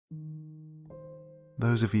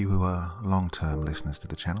Those of you who are long-term listeners to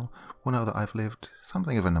the channel will know that I've lived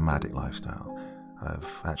something of a nomadic lifestyle.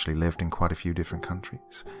 I've actually lived in quite a few different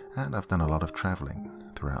countries, and I've done a lot of traveling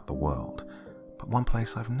throughout the world. But one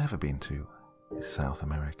place I've never been to is South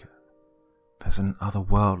America. There's an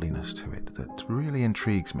otherworldliness to it that really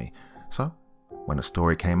intrigues me. So, when a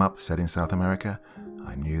story came up set in South America,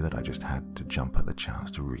 I knew that I just had to jump at the chance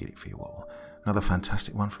to read it for you all. Another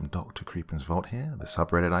fantastic one from Dr. Creepen's Vault here, the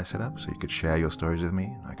subreddit I set up so you could share your stories with me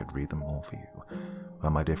and I could read them all for you.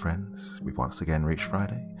 Well, my dear friends, we've once again reached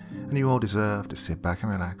Friday, and you all deserve to sit back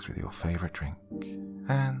and relax with your favourite drink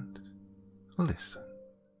and listen.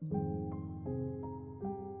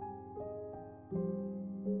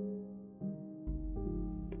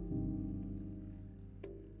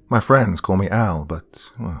 My friends call me Al,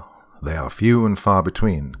 but, well, they are few and far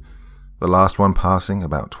between, the last one passing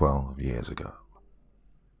about 12 years ago.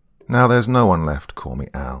 Now there's no one left to call me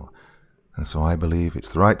Al, and so I believe it's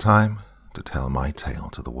the right time to tell my tale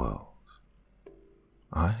to the world.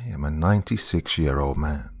 I am a 96-year-old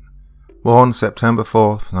man, born September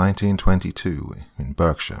 4th, 1922, in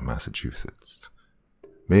Berkshire, Massachusetts.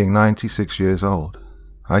 Being 96 years old,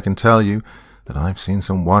 I can tell you that I've seen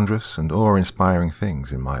some wondrous and awe-inspiring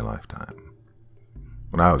things in my lifetime.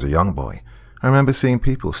 When I was a young boy, I remember seeing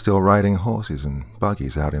people still riding horses and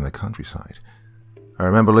buggies out in the countryside. I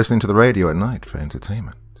remember listening to the radio at night for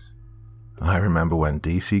entertainment. I remember when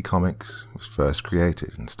DC Comics was first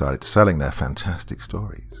created and started selling their fantastic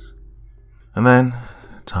stories. And then,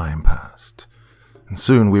 time passed, and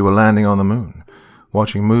soon we were landing on the moon,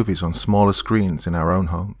 watching movies on smaller screens in our own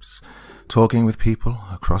homes, talking with people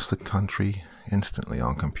across the country instantly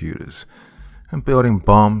on computers, and building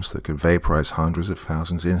bombs that could vaporize hundreds of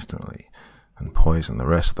thousands instantly and poison the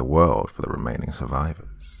rest of the world for the remaining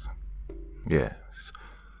survivors. Yes,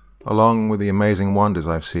 along with the amazing wonders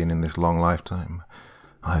I've seen in this long lifetime,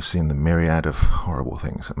 I've seen the myriad of horrible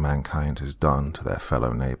things that mankind has done to their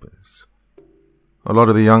fellow neighbors. A lot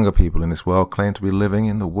of the younger people in this world claim to be living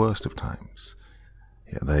in the worst of times,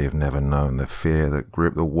 yet they have never known the fear that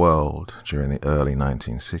gripped the world during the early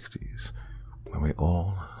 1960s, when we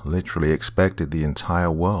all literally expected the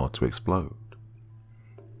entire world to explode.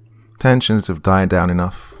 Tensions have died down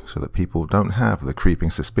enough so that people don't have the creeping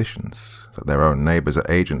suspicions that their own neighbors are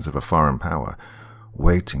agents of a foreign power,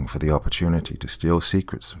 waiting for the opportunity to steal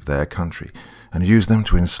secrets of their country and use them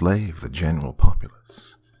to enslave the general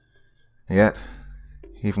populace. Yet,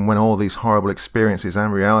 even when all these horrible experiences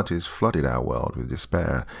and realities flooded our world with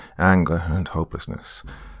despair, anger, and hopelessness,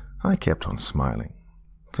 I kept on smiling,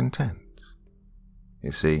 content.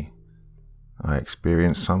 You see, I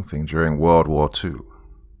experienced something during World War II,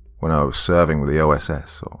 when I was serving with the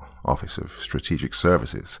OSS, or Office of Strategic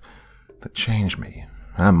Services, that changed me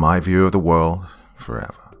and my view of the world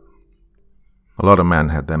forever. A lot of men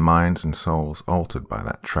had their minds and souls altered by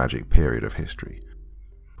that tragic period of history,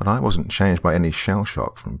 but I wasn't changed by any shell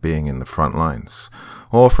shock from being in the front lines,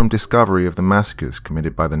 or from discovery of the massacres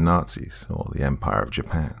committed by the Nazis or the Empire of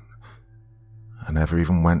Japan. I never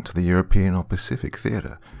even went to the European or Pacific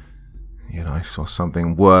theater, yet I saw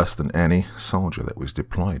something worse than any soldier that was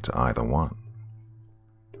deployed to either one.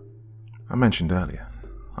 I mentioned earlier,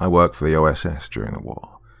 I worked for the OSS during the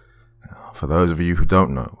war. Now, for those of you who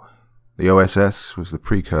don't know, the OSS was the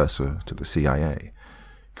precursor to the CIA,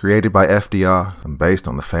 created by FDR and based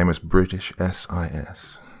on the famous British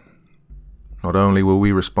SIS. Not only were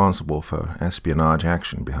we responsible for espionage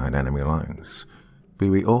action behind enemy lines, but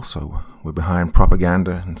we also were behind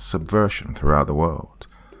propaganda and subversion throughout the world,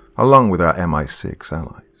 along with our MI6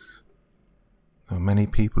 allies. Though many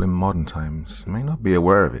people in modern times may not be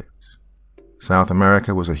aware of it, South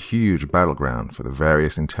America was a huge battleground for the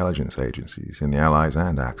various intelligence agencies in the Allies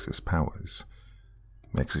and Axis powers.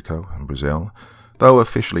 Mexico and Brazil, though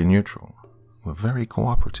officially neutral, were very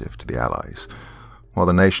cooperative to the Allies, while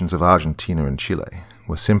the nations of Argentina and Chile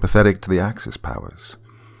were sympathetic to the Axis powers,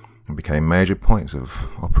 and became major points of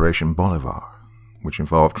Operation Bolivar, which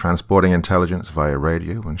involved transporting intelligence via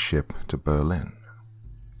radio and ship to Berlin.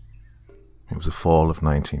 It was the fall of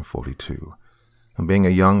 1942, and being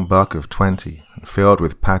a young buck of 20 and filled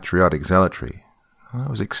with patriotic zealotry, I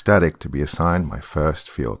was ecstatic to be assigned my first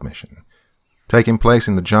field mission, taking place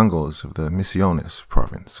in the jungles of the Misiones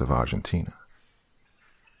province of Argentina.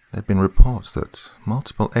 There had been reports that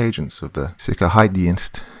multiple agents of the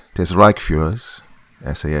Sicherheitsdienst des Reichsführers,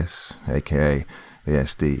 SAS, aka the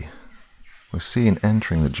SD, were seen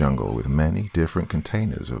entering the jungle with many different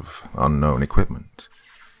containers of unknown equipment.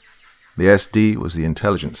 The SD was the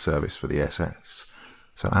intelligence service for the SS,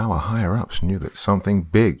 so our higher-ups knew that something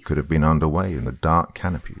big could have been underway in the dark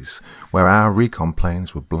canopies where our recon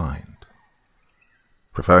planes were blind.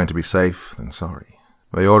 Preferring to be safe than sorry,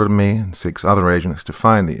 they ordered me and 6 other agents to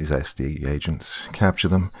find these SD agents, capture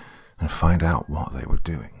them, and find out what they were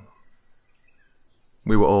doing.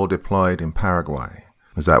 We were all deployed in Paraguay,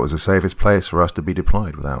 as that was the safest place for us to be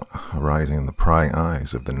deployed without arising in the prying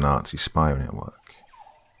eyes of the Nazi spy network.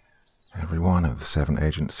 Every one of the 7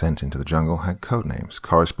 agents sent into the jungle had codenames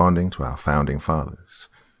corresponding to our founding fathers.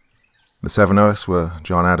 The 7 of us were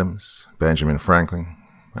John Adams, Benjamin Franklin,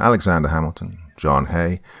 Alexander Hamilton, John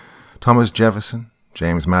Hay, Thomas Jefferson,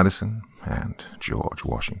 James Madison, and George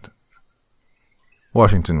Washington.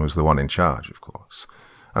 Washington was the one in charge, of course,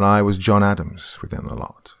 and I was John Adams within the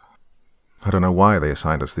lot. I don't know why they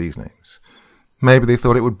assigned us these names. Maybe they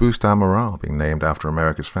thought it would boost our morale being named after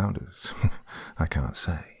America's founders. I can't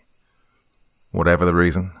say. Whatever the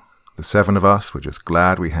reason, the 7 of us were just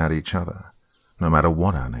glad we had each other, no matter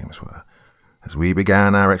what our names were, as we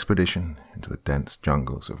began our expedition into the dense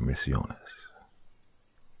jungles of Misiones.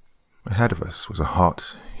 Ahead of us was a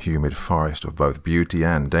hot, humid forest of both beauty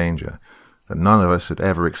and danger that none of us had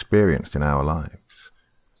ever experienced in our lives.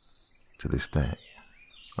 To this day,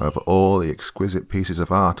 over all the exquisite pieces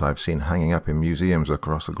of art I've seen hanging up in museums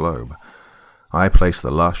across the globe, I place the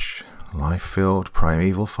lush, life-filled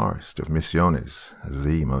primeval forest of Misiones as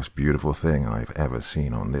the most beautiful thing I've ever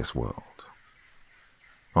seen on this world.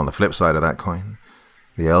 On the flip side of that coin,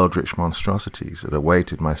 the eldritch monstrosities that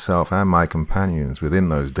awaited myself and my companions within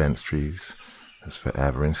those dense trees has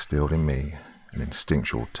forever instilled in me an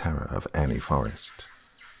instinctual terror of any forest,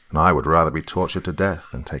 and I would rather be tortured to death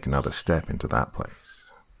than take another step into that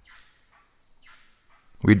place.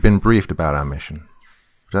 We'd been briefed about our mission,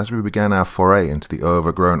 but as we began our foray into the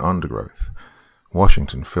overgrown undergrowth,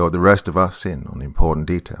 Washington filled the rest of us in on important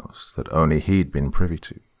details that only he'd been privy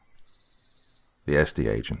to. The SD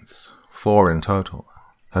agents, 4 in total,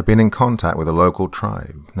 had been in contact with a local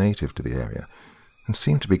tribe native to the area and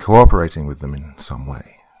seemed to be cooperating with them in some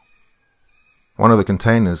way. One of the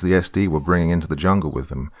containers the SD were bringing into the jungle with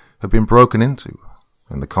them had been broken into,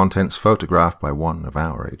 and the contents photographed by one of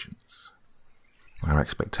our agents. Our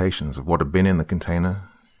expectations of what had been in the container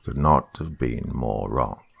could not have been more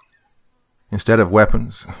wrong. Instead of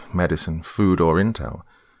weapons, medicine, food, or intel,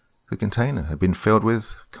 the container had been filled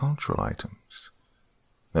with cultural items.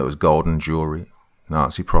 There was golden jewelry,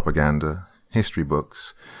 Nazi propaganda, history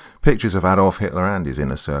books, pictures of Adolf Hitler and his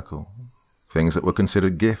inner circle, things that were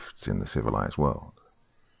considered gifts in the civilized world.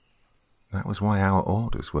 That was why our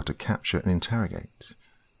orders were to capture and interrogate.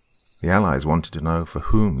 The Allies wanted to know for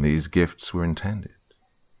whom these gifts were intended.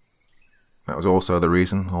 That was also the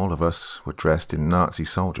reason all of us were dressed in Nazi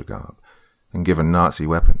soldier garb and given Nazi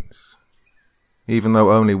weapons. Even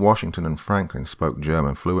though only Washington and Franklin spoke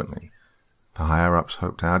German fluently, the higher-ups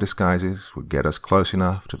hoped our disguises would get us close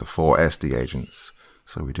enough to the 4 SD agents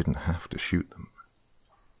so we didn't have to shoot them.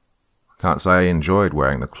 I can't say I enjoyed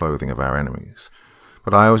wearing the clothing of our enemies,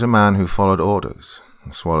 but I was a man who followed orders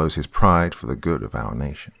and swallows his pride for the good of our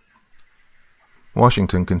nation.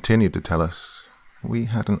 Washington continued to tell us we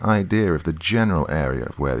had an idea of the general area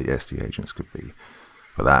of where the SD agents could be,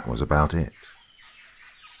 but that was about it.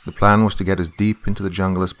 The plan was to get as deep into the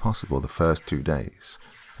jungle as possible the first 2 days,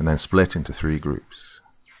 and then split into 3 groups.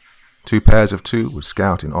 2 pairs of 2 would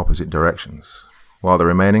scout in opposite directions, while the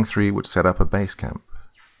remaining 3 would set up a base camp.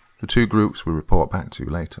 The 2 groups would report back to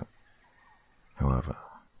later. However,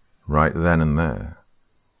 right then and there,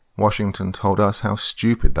 Washington told us how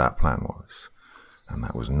stupid that plan was, and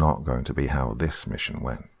that was not going to be how this mission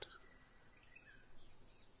went.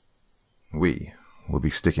 We would be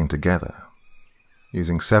sticking together,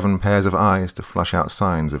 using 7 pairs of eyes to flush out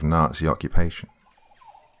signs of Nazi occupation.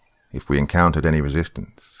 If we encountered any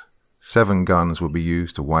resistance, 7 guns would be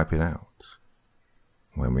used to wipe it out.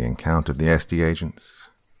 When we encountered the SD agents,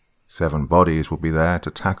 7 bodies would be there to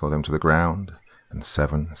tackle them to the ground, and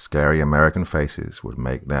 7 scary American faces would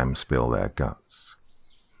make them spill their guts.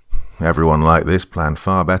 Everyone liked this plan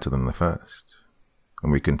far better than the first, and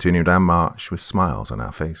we continued our march with smiles on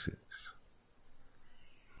our faces.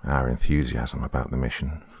 Our enthusiasm about the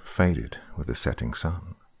mission faded with the setting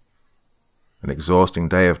sun. An exhausting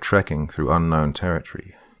day of trekking through unknown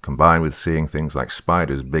territory, combined with seeing things like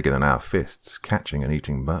spiders bigger than our fists catching and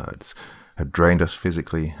eating birds, had drained us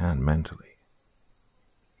physically and mentally.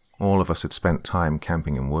 All of us had spent time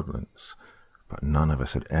camping in woodlands, but none of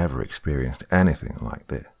us had ever experienced anything like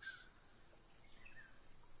this.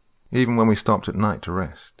 Even when we stopped at night to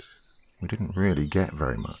rest, we didn't really get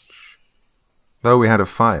very much. Though we had a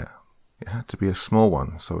fire, it had to be a small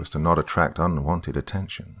one so as to not attract unwanted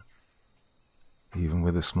attention. Even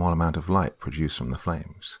with the small amount of light produced from the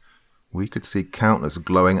flames, we could see countless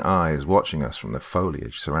glowing eyes watching us from the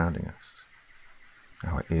foliage surrounding us.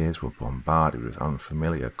 Our ears were bombarded with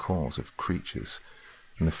unfamiliar calls of creatures,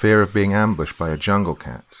 and the fear of being ambushed by a jungle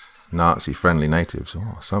cat, Nazi-friendly natives,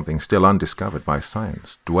 or something still undiscovered by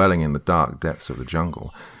science, dwelling in the dark depths of the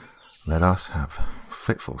jungle, let us have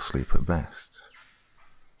fitful sleep at best.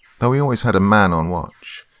 Though we always had a man on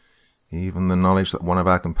watch, even the knowledge that one of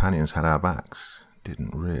our companions had our backs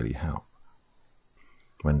didn't really help.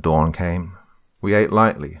 When dawn came, we ate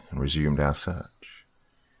lightly and resumed our search.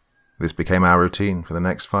 This became our routine for the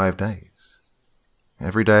next 5 days.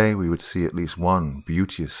 Every day we would see at least one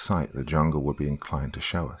beauteous sight the jungle would be inclined to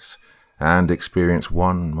show us, and experience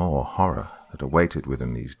one more horror that awaited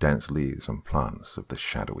within these dense leaves and plants of the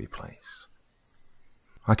shadowy place.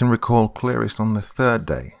 I can recall clearest on the 3rd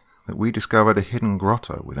day that we discovered a hidden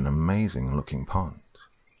grotto with an amazing-looking pond.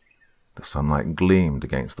 The sunlight gleamed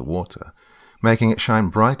against the water, making it shine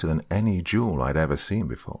brighter than any jewel I'd ever seen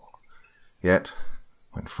before. Yet,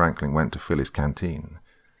 when Franklin went to fill his canteen,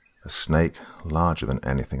 a snake larger than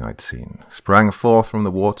anything I'd seen sprang forth from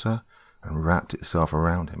the water and wrapped itself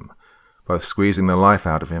around him, both squeezing the life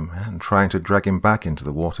out of him and trying to drag him back into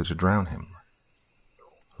the water to drown him.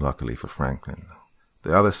 Luckily for Franklin,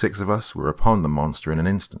 the other 6 of us were upon the monster in an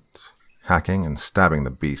instant, hacking and stabbing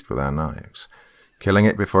the beast with our knives, killing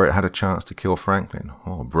it before it had a chance to kill Franklin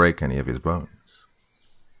or break any of his bones.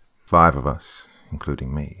 5 of us,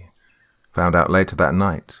 including me, found out later that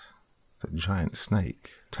night that giant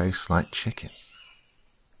snake tastes like chicken.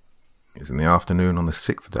 It was in the afternoon on the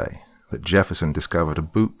 6th day that Jefferson discovered a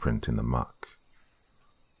boot print in the muck.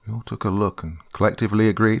 We all took a look and collectively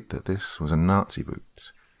agreed that this was a Nazi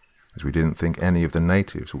boot, as we didn't think any of the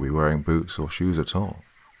natives would be wearing boots or shoes at all.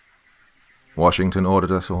 Washington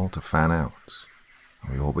ordered us all to fan out,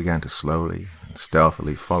 and we all began to slowly and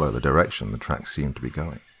stealthily follow the direction the tracks seemed to be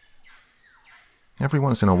going. Every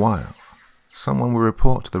once in a while, someone would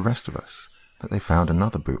report to the rest of us that they found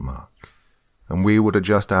another boot mark, and we would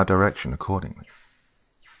adjust our direction accordingly.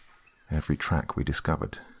 Every track we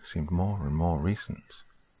discovered seemed more and more recent,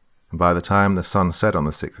 and by the time the sun set on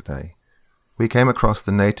the 6th day, we came across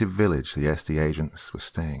the native village the SD agents were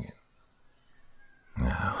staying in.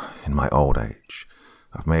 Now, in my old age,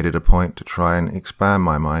 I've made it a point to try and expand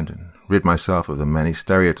my mind and rid myself of the many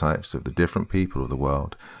stereotypes of the different people of the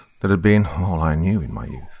world that had been all I knew in my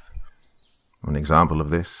youth. An example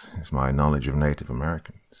of this is my knowledge of Native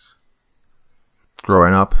Americans.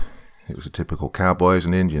 Growing up, it was a typical cowboys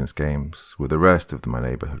and Indians games with the rest of my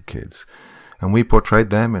neighborhood kids, and we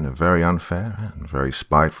portrayed them in a very unfair and very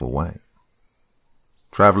spiteful way.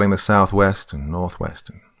 Traveling the southwest and northwest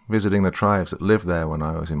and visiting the tribes that lived there when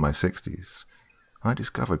I was in my 60s, I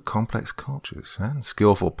discovered complex cultures and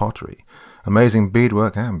skillful pottery, amazing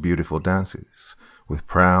beadwork and beautiful dances, with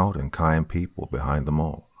proud and kind people behind them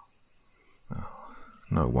all.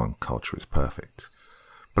 No one culture is perfect,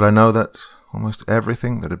 but I know that almost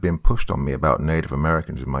everything that had been pushed on me about Native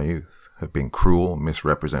Americans in my youth had been cruel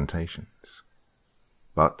misrepresentations.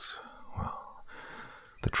 But, well,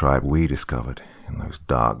 the tribe we discovered in those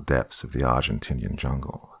dark depths of the Argentinian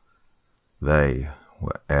jungle, they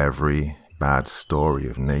were every bad story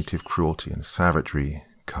of native cruelty and savagery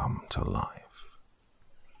come to life.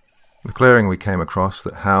 The clearing we came across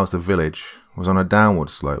that housed the village was on a downward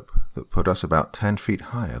slope that put us about 10 feet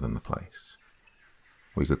higher than the place.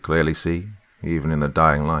 We could clearly see, even in the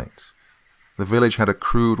dying light, the village had a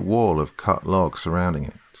crude wall of cut logs surrounding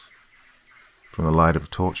it. From the light of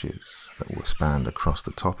torches that were spanned across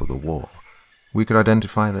the top of the wall, we could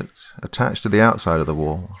identify that attached to the outside of the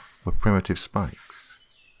wall were primitive spikes.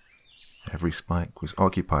 Every spike was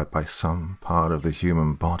occupied by some part of the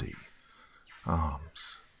human body,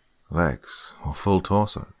 arms, legs, or full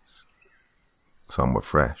torsos. Some were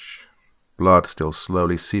fresh, blood still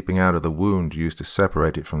slowly seeping out of the wound used to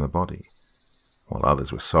separate it from the body, while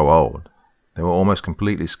others were so old they were almost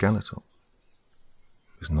completely skeletal.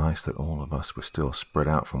 It was nice that all of us were still spread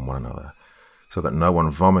out from one another, so that no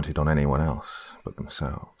one vomited on anyone else but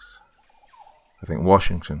themselves. I think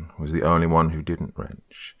Washington was the only one who didn't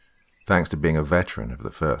wrench, thanks to being a veteran of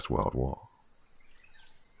the First World War.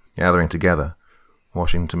 Gathering together,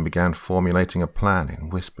 Washington began formulating a plan in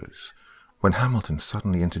whispers, when Hamilton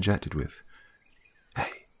suddenly interjected with,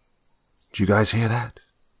 "Hey, did you guys hear that?"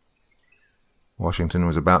 Washington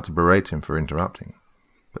was about to berate him for interrupting,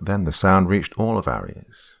 but then the sound reached all of our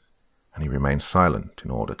ears, and he remained silent in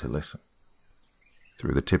order to listen.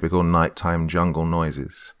 Through the typical nighttime jungle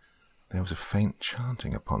noises, there was a faint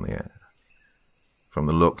chanting upon the air. From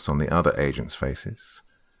the looks on the other agents' faces,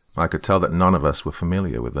 I could tell that none of us were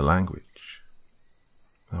familiar with the language.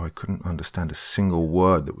 Though I couldn't understand a single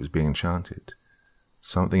word that was being chanted,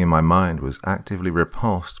 something in my mind was actively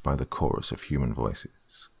repulsed by the chorus of human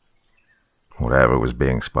voices. Whatever was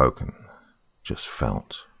being spoken just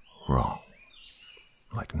felt wrong,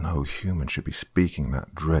 like no human should be speaking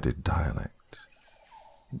that dreaded dialect.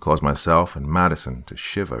 It caused myself and Madison to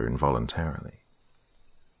shiver involuntarily.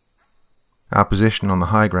 Our position on the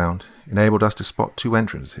high ground enabled us to spot two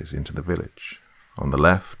entrances into the village, on the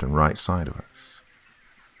left and right side of us.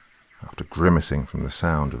 After grimacing from the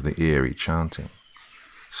sound of the eerie chanting,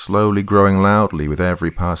 slowly growing loudly with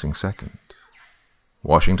every passing second,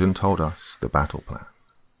 Washington told us the battle plan.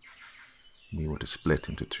 We were to split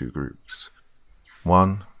into two groups,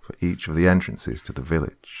 one for each of the entrances to the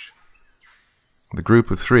village. The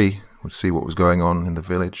group of 3 would see what was going on in the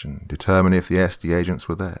village and determine if the SD agents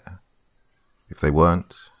were there. If they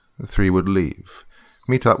weren't, the 3 would leave,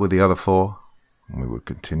 meet up with the other 4, and we would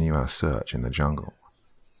continue our search in the jungle.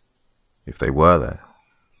 If they were there,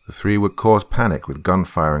 the 3 would cause panic with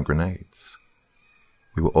gunfire and grenades.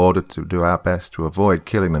 We were ordered to do our best to avoid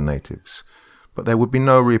killing the natives, but there would be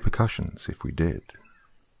no repercussions if we did.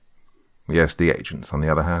 The SD agents, on the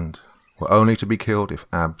other hand, were only to be killed if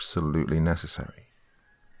absolutely necessary.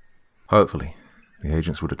 Hopefully, the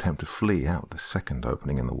agents would attempt to flee out the second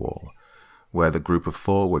opening in the wall, where the group of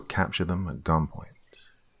 4 would capture them at gunpoint.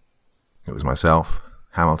 It was myself,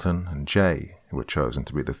 Hamilton, and Jay who were chosen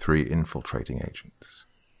to be the 3 infiltrating agents.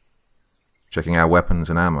 Checking our weapons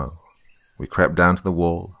and ammo, we crept down to the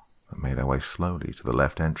wall and made our way slowly to the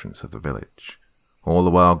left entrance of the village, all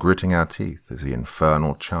the while gritting our teeth as the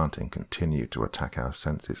infernal chanting continued to attack our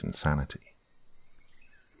senses and sanity.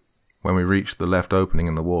 When we reached the left opening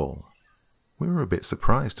in the wall, we were a bit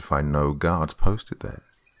surprised to find no guards posted there.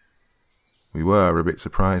 We were a bit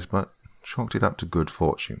surprised, but chalked it up to good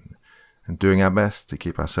fortune, and doing our best to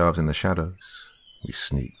keep ourselves in the shadows, we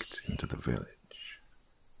sneaked into the village.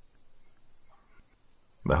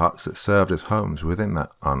 The huts that served as homes within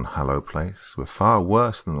that unhallowed place were far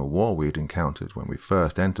worse than the wall we'd encountered when we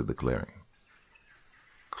first entered the clearing.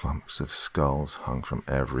 Clumps of skulls hung from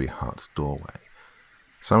every hut's doorway,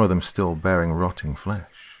 some of them still bearing rotting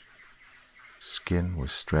flesh. Skin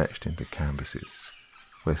was stretched into canvases,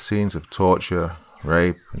 where scenes of torture,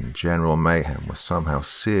 rape, and general mayhem were somehow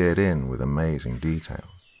seared in with amazing detail.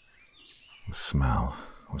 The smell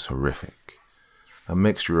was horrific, a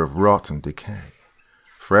mixture of rot and decay,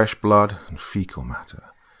 fresh blood and fecal matter,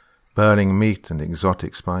 burning meat and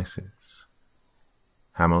exotic spices.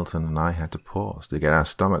 Hamilton and I had to pause to get our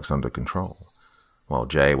stomachs under control, while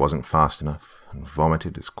Jay wasn't fast enough and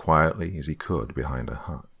vomited as quietly as he could behind a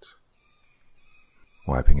hut.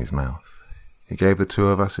 Wiping his mouth, he gave the 2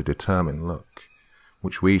 of us a determined look,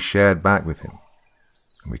 which we shared back with him,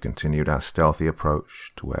 and we continued our stealthy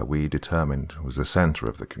approach to where we determined was the center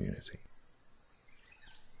of the community.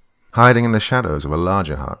 Hiding in the shadows of a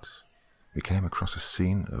larger hut, we came across a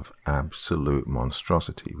scene of absolute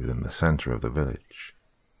monstrosity within the center of the village.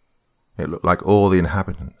 It looked like all the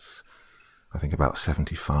inhabitants, I think about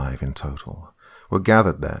 75 in total, were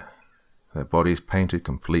gathered there, their bodies painted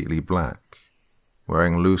completely black,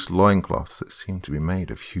 wearing loose loincloths that seemed to be made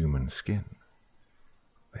of human skin.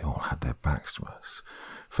 They all had their backs to us,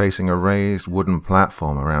 facing a raised wooden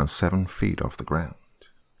platform around 7 feet off the ground.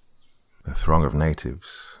 The throng of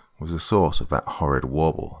natives was the source of that horrid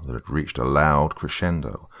warble that had reached a loud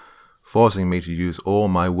crescendo, forcing me to use all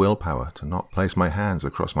my willpower to not place my hands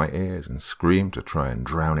across my ears and scream to try and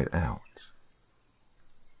drown it out.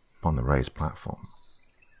 On the raised platform,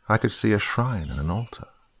 I could see a shrine and an altar.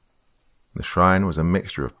 The shrine was a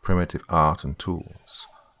mixture of primitive art and tools.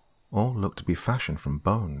 All looked to be fashioned from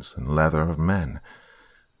bones and leather of men,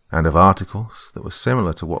 and of articles that were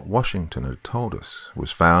similar to what Washington had told us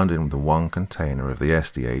was found in the one container of the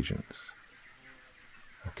SD agents.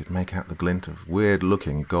 I could make out the glint of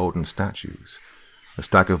weird-looking golden statues, a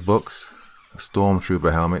stack of books, a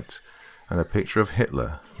stormtrooper helmet, and a picture of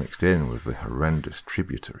Hitler mixed in with the horrendous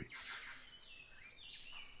tributaries.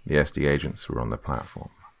 The SD agents were on the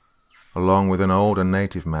platform, along with an older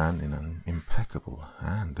native man in an impeccable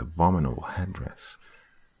and abominable headdress,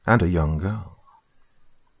 and a young girl.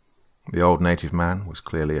 The old native man was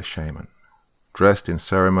clearly a shaman, dressed in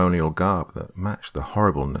ceremonial garb that matched the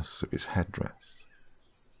horribleness of his headdress.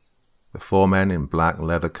 The 4 men in black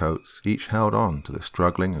leather coats each held on to the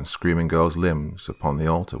struggling and screaming girl's limbs upon the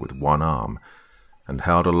altar with one arm, and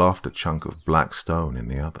held aloft a chunk of black stone in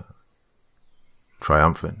the other.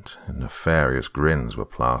 Triumphant and nefarious grins were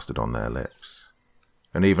plastered on their lips,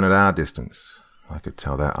 and even at our distance I could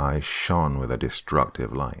tell their eyes shone with a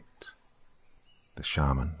destructive light. The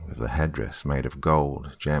shaman, with the headdress made of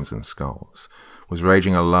gold, gems and skulls, was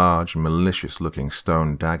raging a large, malicious-looking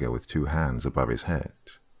stone dagger with 2 hands above his head.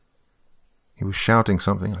 He was shouting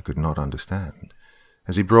something I could not understand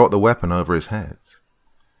as he brought the weapon over his head,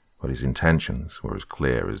 but his intentions were as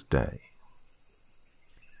clear as day.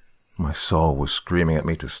 My soul was screaming at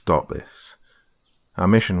me to stop this. Our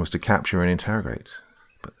mission was to capture and interrogate,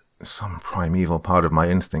 but some primeval part of my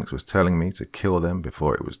instincts was telling me to kill them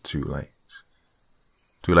before it was too late.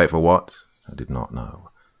 Too late for what? I did not know,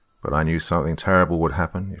 but I knew something terrible would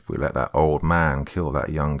happen if we let that old man kill that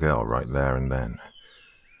young girl right there and then.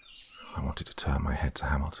 I wanted to turn my head to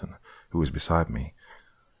Hamilton, who was beside me.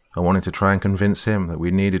 I wanted to try and convince him that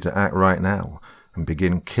we needed to act right now and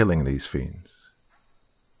begin killing these fiends.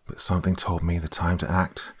 But something told me the time to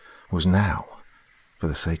act was now, for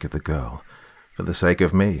the sake of the girl, for the sake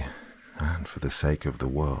of me, and for the sake of the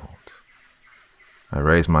world. I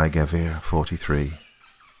raised my Gavir 43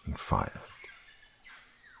 and fired.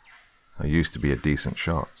 I used to be a decent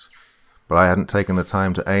shot, but I hadn't taken the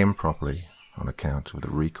time to aim properly on account of the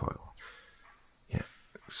recoil. Yet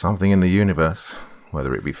something in the universe,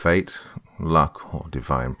 whether it be fate, luck, or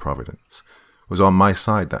divine providence, was on my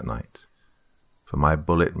side that night, for my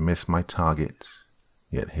bullet missed my target,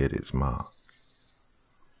 yet hit its mark.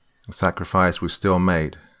 The sacrifice was still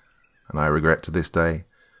made, and I regret to this day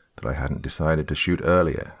that I hadn't decided to shoot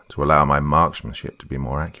earlier to allow my marksmanship to be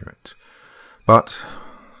more accurate. But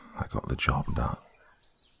I got the job done.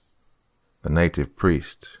 The native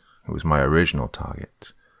priest, who was my original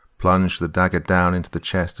target, plunged the dagger down into the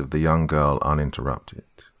chest of the young girl uninterrupted,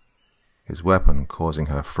 his weapon causing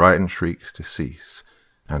her frightened shrieks to cease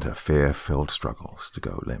and her fear-filled struggles to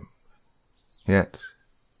go limp. Yet,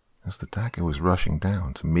 as the dagger was rushing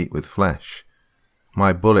down to meet with flesh,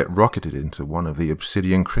 my bullet rocketed into one of the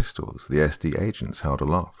obsidian crystals the SD agents held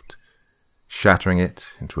aloft, shattering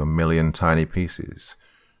it into 1,000,000 tiny pieces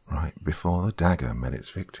right before the dagger met its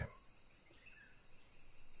victim.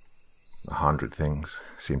 100 things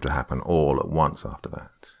seemed to happen all at once after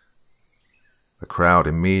that. The crowd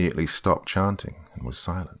immediately stopped chanting and was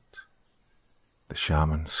silent. The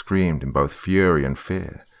shaman screamed in both fury and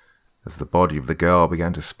fear as the body of the girl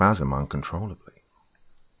began to spasm uncontrollably.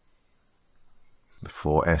 The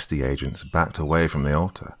 4 SD agents backed away from the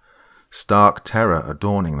altar, stark terror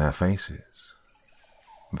adorning their faces.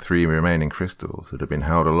 The 3 remaining crystals that had been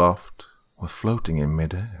held aloft were floating in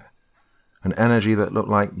mid-air, an energy that looked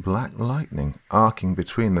like black lightning arcing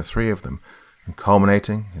between the 3 of them and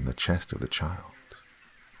culminating in the chest of the child.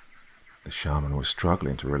 The shaman was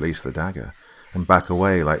struggling to release the dagger and back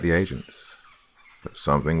away like the agents, but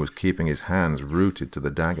something was keeping his hands rooted to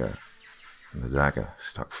the dagger, and the dagger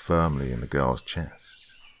stuck firmly in the girl's chest.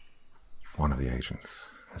 One of the agents,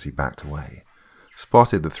 as he backed away,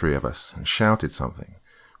 spotted the 3 of us and shouted something,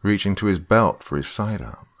 reaching to his belt for his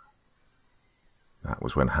sidearm. That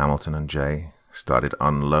was when Hamilton and Jay started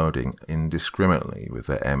unloading indiscriminately with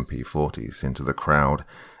their MP40s into the crowd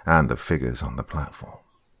and the figures on the platform.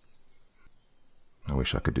 I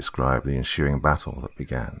wish I could describe the ensuing battle that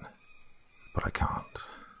began, but I can't.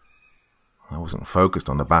 I wasn't focused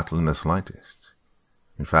on the battle in the slightest.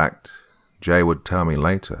 In fact, Jay would tell me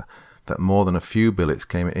later that more than a few bullets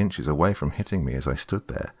came inches away from hitting me as I stood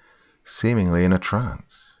there, seemingly in a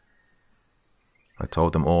trance. I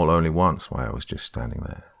told them all only once why I was just standing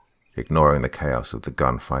there, ignoring the chaos of the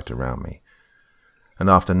gunfight around me, and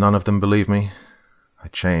after none of them believed me, I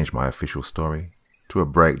changed my official story to a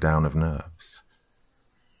breakdown of nerves.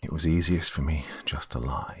 It was easiest for me just to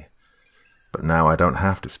lie, but now I don't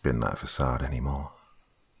have to spin that facade anymore.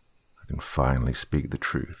 I can finally speak the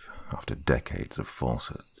truth after decades of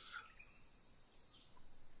falsehoods.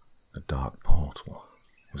 The dark portal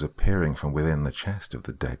was appearing from within the chest of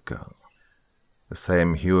the dead girl, the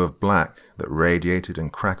same hue of black that radiated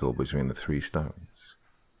and crackled between the 3 stones.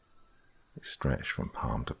 It stretched from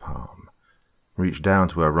palm to palm, reached down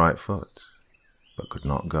to her right foot, but could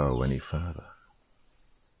not go any further.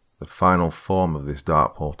 The final form of this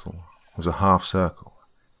dark portal was a half circle,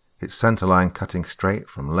 its center line cutting straight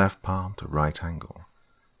from left palm to right angle,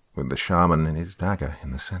 with the shaman and his dagger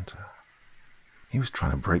in the center. He was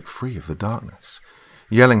trying to break free of the darkness,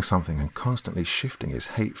 yelling something and constantly shifting his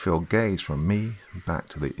hate-filled gaze from me back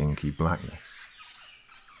to the inky blackness.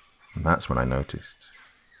 And that's when I noticed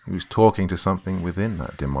he was talking to something within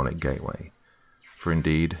that demonic gateway, for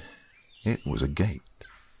indeed, it was a gate.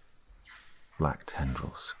 Black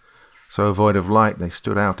tendrils, so void of light they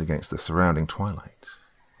stood out against the surrounding twilight,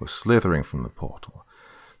 were slithering from the portal,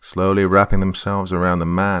 slowly wrapping themselves around the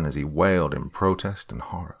man as he wailed in protest and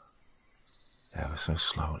horror. Ever so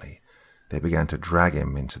slowly, they began to drag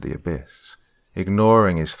him into the abyss,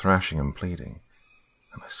 ignoring his thrashing and pleading,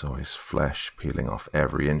 and I saw his flesh peeling off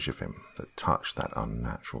every inch of him that touched that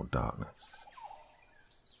unnatural darkness.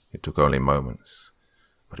 It took only moments,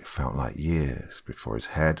 but it felt like years before his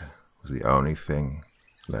head was the only thing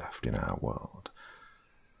left in our world,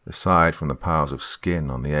 aside from the piles of skin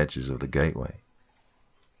on the edges of the gateway.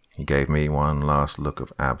 He gave me one last look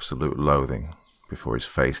of absolute loathing before his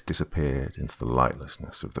face disappeared into the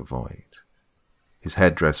lightlessness of the void, his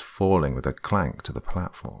headdress falling with a clank to the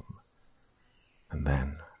platform. And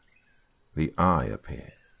then the eye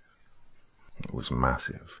appeared. It was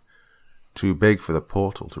massive, too big for the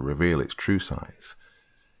portal to reveal its true size,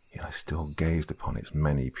 yet I still gazed upon its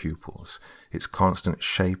many pupils, its constant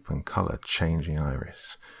shape and color changing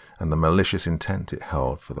iris, and the malicious intent it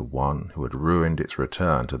held for the one who had ruined its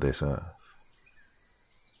return to this earth.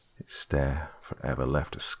 Its stare forever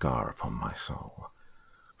left a scar upon my soul,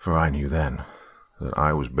 for I knew then that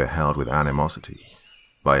I was beheld with animosity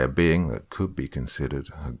by a being that could be considered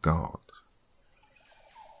a god.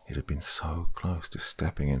 It had been so close to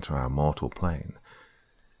stepping into our mortal plane,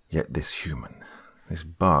 yet this human, this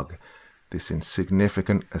bug, this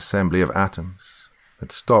insignificant assembly of atoms,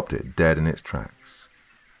 had stopped it dead in its tracks,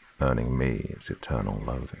 earning me its eternal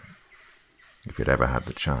loathing. If it ever had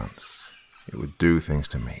the chance, it would do things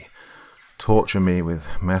to me, torture me with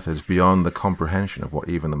methods beyond the comprehension of what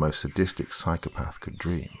even the most sadistic psychopath could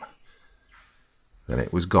dream. Then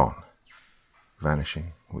it was gone,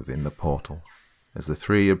 vanishing within the portal as the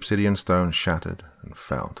 3 obsidian stones shattered and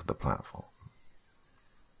fell to the platform.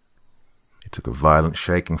 It took a violent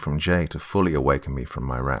shaking from Jay to fully awaken me from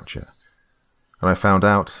my rapture, and I found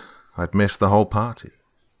out I'd missed the whole party.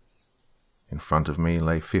 In front of me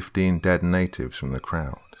lay 15 dead natives from the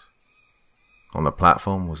crowd. On the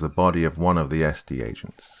platform was the body of one of the SD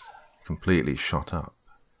agents, completely shot up,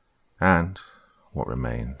 and what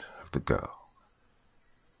remained of the girl.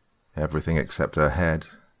 Everything except her head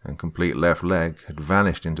and complete left leg had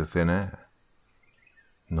vanished into thin air.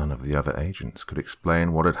 None of the other agents could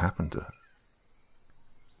explain what had happened to her.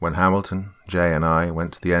 When Hamilton, Jay, and I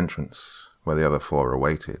went to the entrance where the other 4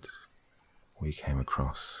 awaited, we came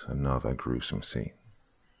across another gruesome scene.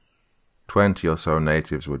 20 or so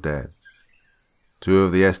natives were dead. 2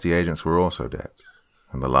 of the SD agents were also dead,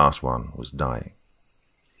 and the last one was dying,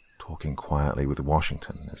 talking quietly with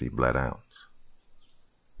Washington as he bled out.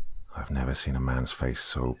 I've never seen a man's face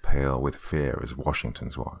so pale with fear as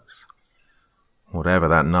Washington's was. Whatever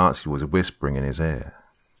that Nazi was whispering in his ear,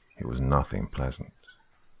 it was nothing pleasant.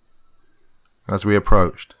 As we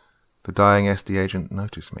approached, the dying SD agent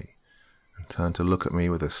noticed me and turned to look at me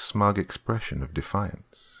with a smug expression of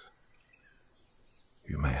defiance.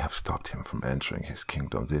 "You may have stopped him from entering his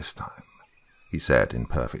kingdom this time," he said in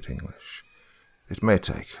perfect English. "It may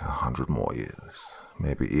take 100 more years,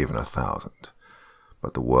 maybe even 1,000.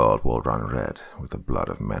 But the world will run red with the blood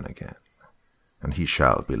of men again, and he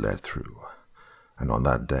shall be led through, and on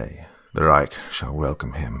that day the Reich shall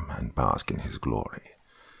welcome him and bask in his glory,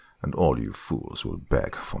 and all you fools will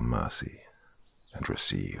beg for mercy, and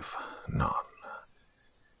receive none.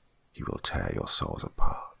 He will tear your souls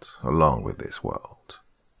apart, along with this world.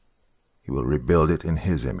 He will rebuild it in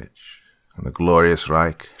his image, and the glorious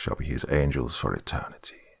Reich shall be his angels for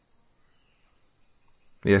eternity."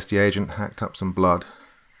 The SD agent hacked up some blood,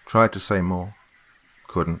 tried to say more,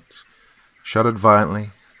 couldn't, shuddered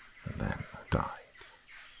violently, and then died.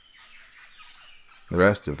 The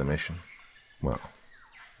rest of the mission, well,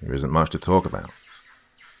 there isn't much to talk about.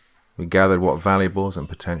 We gathered what valuables and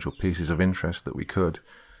potential pieces of interest that we could,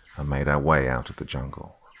 and made our way out of the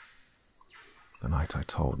jungle. The night I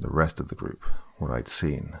told the rest of the group what I'd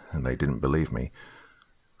seen, and they didn't believe me,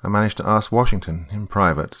 I managed to ask Washington, in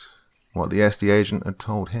private, what the SD agent had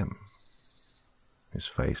told him. His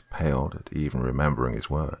face paled at even remembering his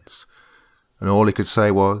words, and all he could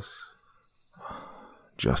say was,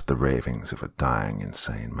 "Just the ravings of a dying,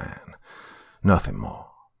 insane man. Nothing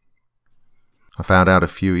more." I found out a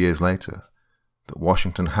few years later that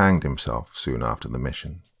Washington hanged himself soon after the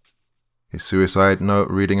mission. His suicide note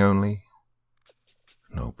reading only,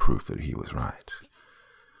 "No proof that he was right,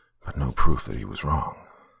 but no proof that he was wrong.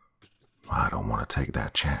 I don't want to take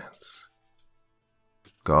that chance.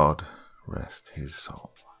 God rest his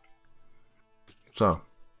soul." So,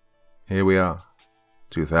 here we are,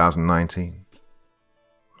 2019.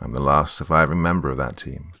 I'm the last surviving member of that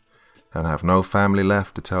team, and have no family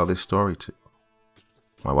left to tell this story to.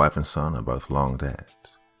 My wife and son are both long dead,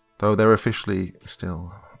 though they're officially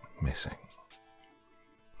still missing.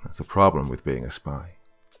 That's the problem with being a spy.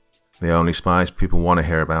 The only spies people want to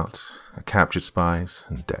hear about are captured spies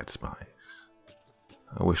and dead spies.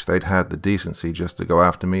 I wish they'd had the decency just to go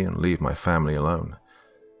after me and leave my family alone.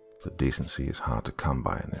 But decency is hard to come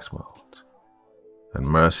by in this world. And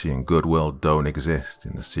mercy and goodwill don't exist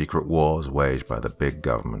in the secret wars waged by the big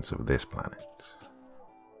governments of this planet.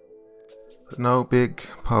 But no big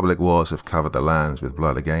public wars have covered the lands with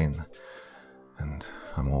blood again, and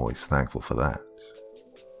I'm always thankful for that.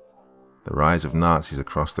 The rise of Nazis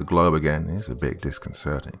across the globe again is a bit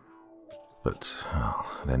disconcerting, but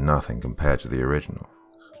they're nothing compared to the originals,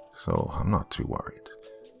 so I'm not too worried.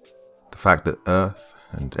 The fact that Earth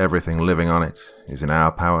and everything living on it is in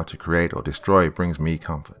our power to create or destroy brings me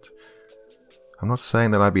comfort. I'm not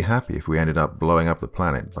saying that I'd be happy if we ended up blowing up the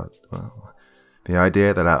planet, but, well, the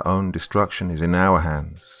idea that our own destruction is in our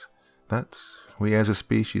hands, that we as a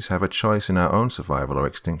species have a choice in our own survival or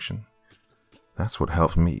extinction, that's what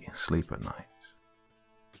helps me sleep at night.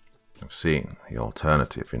 I've seen the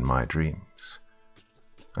alternative in my dreams.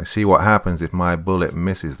 I see what happens if my bullet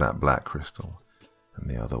misses that black crystal, and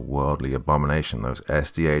the otherworldly abomination those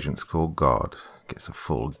SD agents call God gets a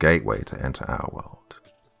full gateway to enter our world.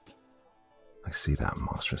 I see that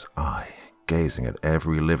monstrous eye gazing at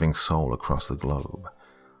every living soul across the globe,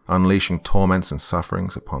 unleashing torments and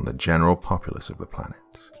sufferings upon the general populace of the planet.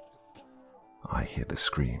 I hear the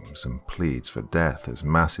screams and pleads for death as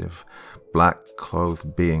massive,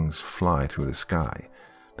 black-clothed beings fly through the sky,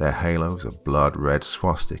 their halos a blood-red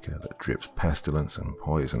swastika that drips pestilence and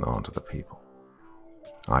poison onto the people.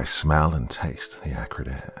 I smell and taste the acrid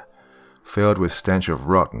air, filled with stench of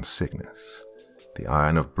rot and sickness, the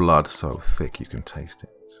iron of blood so thick you can taste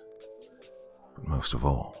it. But most of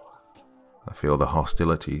all, I feel the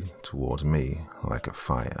hostility towards me like a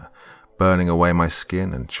fire, burning away my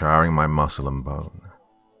skin and charring my muscle and bone.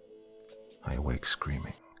 I awake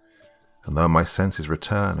screaming, and though my senses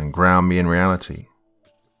return and ground me in reality,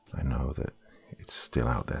 I know that it's still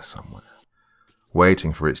out there somewhere,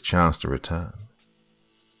 waiting for its chance to return.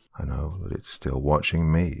 I know that it's still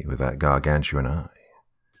watching me with that gargantuan eye,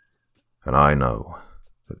 and I know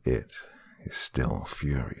that it is still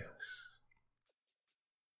furious.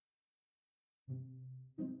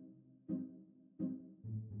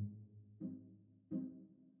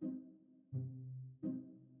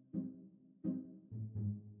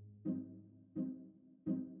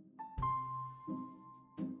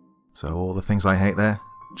 So all the things I hate there,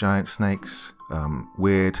 giant snakes,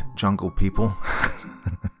 weird jungle people.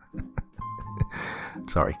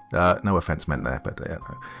 Sorry, no offense meant there, but no,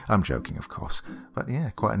 I'm joking, of course. But yeah,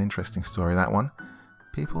 quite an interesting story, that one.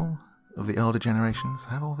 People of the older generations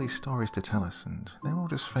have all these stories to tell us, and they're all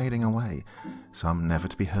just fading away. Some never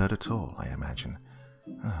to be heard at all, I imagine.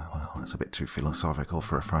 Oh, well, that's a bit too philosophical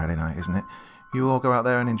for a Friday night, isn't it? You all go out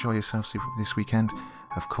there and enjoy yourselves this weekend.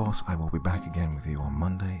 Of course, I will be back again with you on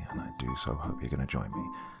Monday, and I do so hope you're going to join me.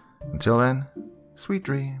 Until then, sweet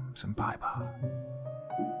dreams and bye-bye.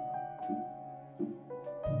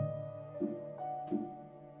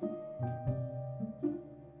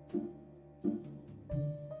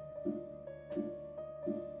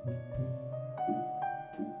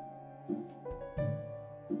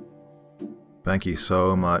 Thank you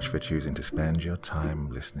so much for choosing to spend your time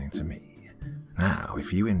listening to me. Now,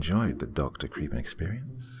 if you enjoyed the Dr. Creepen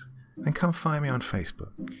experience, then come find me on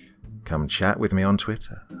Facebook. Come chat with me on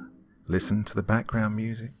Twitter. Listen to the background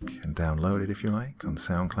music and download it if you like on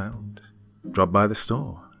SoundCloud. Drop by the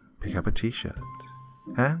store, pick up a t-shirt.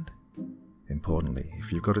 And, importantly,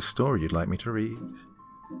 if you've got a story you'd like me to read,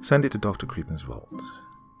 send it to Dr. Creepen's Vault,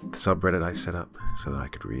 the subreddit I set up so that I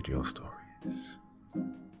could read your stories.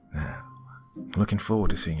 Now, looking forward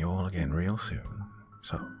to seeing you all again real soon.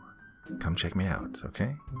 So, come check me out,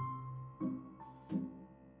 okay?